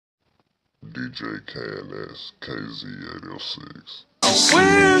DJ KNS-KZ806. I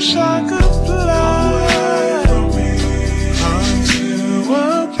wish I could fly onto a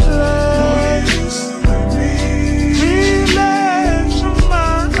place, relax your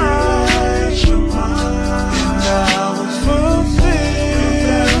mind, and I would fulfill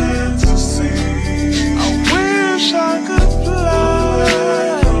fantasy. I wish I could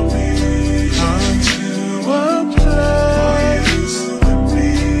fly onto a place,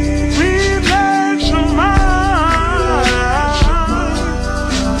 relax your mind.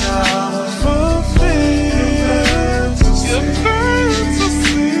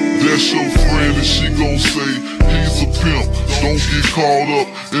 That's your friend and she gon' say he's a pimp. Don't get caught up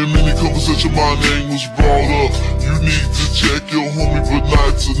in many conversations my name was brought up. You need to check your homie, but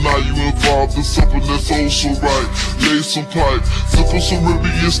not tonight. You involved in something that's also right. Lay some pipe, sip on some Ruby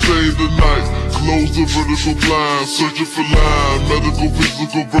and stay the night. Close the vertical blind, searching for line. Medical,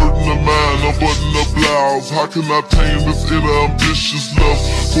 physical burden of mind. Unbutton the blouse. How can I tame this inner ambitious love?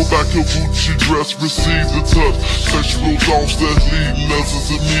 Pull back your Gucci dress, receive the touch. Sexual thoughts that's leading us. Is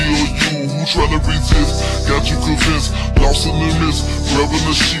it me or you who tryna resist? Got you convinced, lost in the mist. Grabbing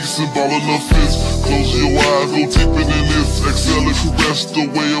the sheets and balling the fist. Close your eyes, go deeper than this. Exhale and caress the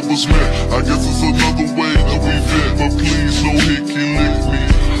way it was meant. I guess it's another way that we vent. But please, no hickey lick me.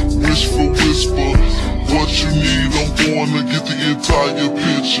 Wish for whisper, what you need, I'm going to get the entire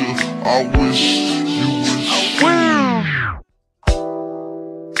picture. I wish, you wish.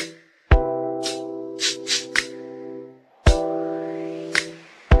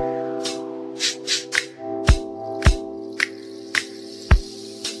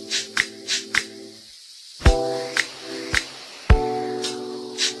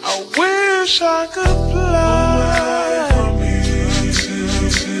 I wish I could fly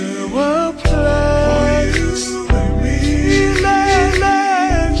to a place,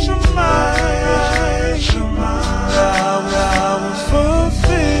 relax your mind, I will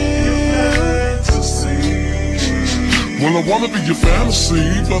fulfill fantasy. Well, I wanna be your fantasy,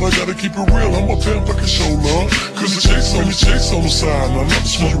 but I gotta keep it real. I'm a pimp, I can show love. Cause the chicks on the side. Now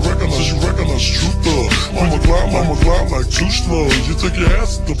that's when you recognize true thug. I'ma glide like two slugs. You take your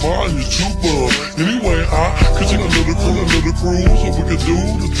ass at the bar and you too bug. Anyway, could take a little cruise, or we could do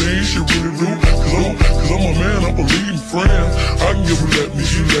the things you really do. Cause I'm a man, I'm a leading friend. I can give you let me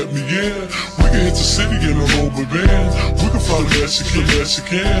in. We can hit the city in a Rover van. We can fly the best you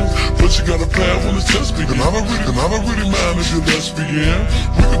can. But you gotta pay when the test begins. And I don't really mind if you're lesbian.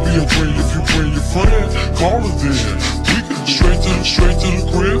 We could be a friend if you bring your friend. Call it then. We could straight to the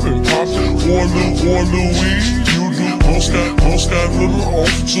crib and pop it. Or a little weed. You do most got a little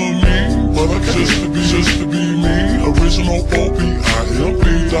off to me. But I can just to be me. Original OPIMP.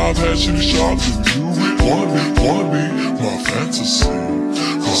 I've had shitty shots and you really wanna be my fantasy.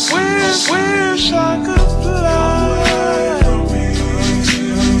 Wish I could fly to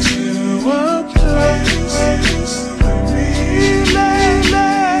a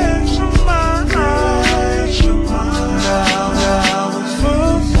place, relax your mind, I will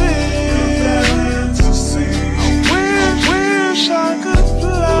fulfill fantasy. Wish I could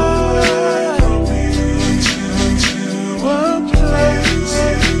fly to a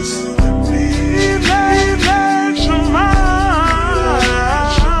place, relax your mind,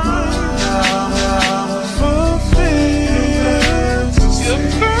 I will fulfill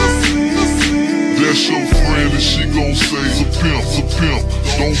fantasy. That's your friend and she gon' say it's a pimp.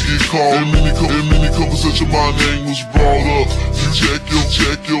 Don't get caught in many conversations my name was brought up. You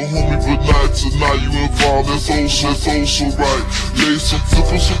check your homie, but not tonight. You involved, that's also right. Lay some sip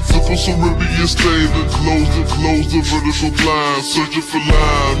on some Ruby and stay the close the vertical blind. Searching for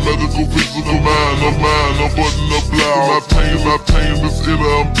line, medical, physical mind. Unbutton the blouse. Not tame this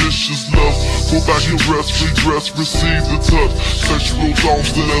inner ambitious love. Pull back your redress, receive the touch. Sexual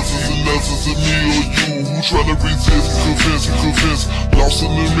thoughts, the essence of me or you who tryna resist. Convince, lost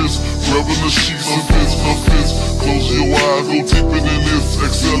in the mist. Grabbing the sheets and fist. Close your eyes, go deeper than this.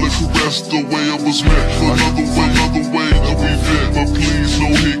 Exhale and caress the way it was meant. Another way that we vent. But please, no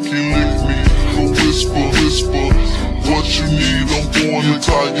hickey lick me. But whisper, what you need, I'm going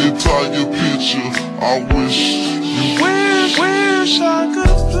to entire picture. I wish you Wish I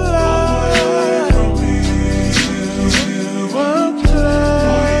could fly to a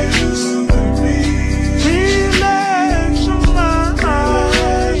place, relax your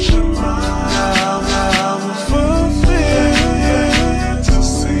mind, I will fulfill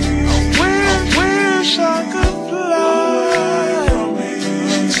fantasy. Wish I could fly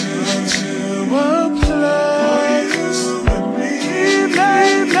to a place,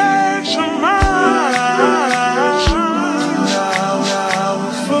 relax your mind.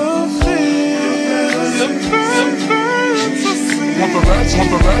 Want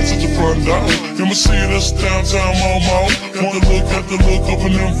the lights at the front door. You must see us downtown Momo. Got the look up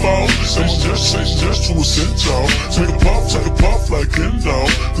in them falls. Say just to a cent, y'all. Take a puff like Kendo.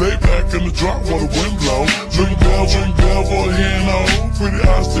 Lay back in the drop while the wind blow. Drink bell for a hand, oh. Pretty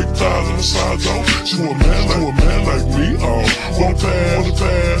eyes, thick thighs on the side, though. She want a man like me, oh. What a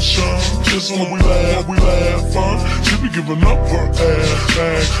passion. Just when we laugh fun. She be giving up her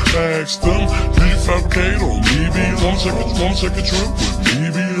ass, bags them. Do you fabricate on me, be? Wanna take a trip with me,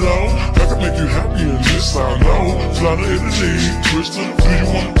 be low? I can make you happy in this, I know. Fly to Italy, Krista. Do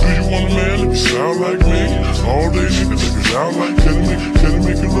you want a man that be style like me? All day nigga, take it out like kidding me.